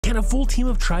Can a full team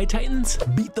of Tri-Titans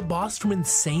beat the boss from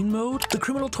Insane Mode? The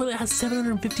criminal toilet has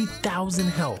 750,000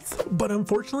 health, but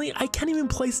unfortunately, I can't even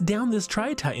place down this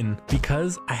Tri-Titan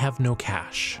because I have no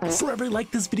cash. For every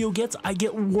like this video gets, I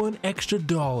get $1 extra.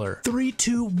 3,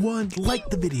 2, 1, like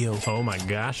the video. Oh my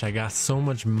gosh, I got so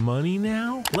much money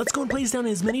now. Let's go and place down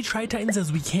as many Tri-Titans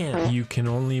as we can. You can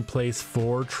only place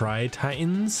 4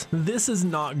 Tri-Titans. This is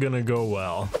not gonna go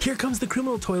well. Here comes the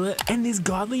criminal toilet, and these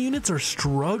godly units are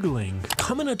struggling.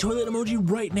 Comment a toilet emoji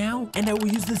right now, and I will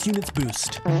use this unit's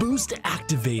boost. Boost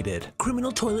activated.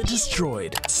 Criminal toilet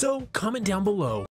destroyed. So comment down below.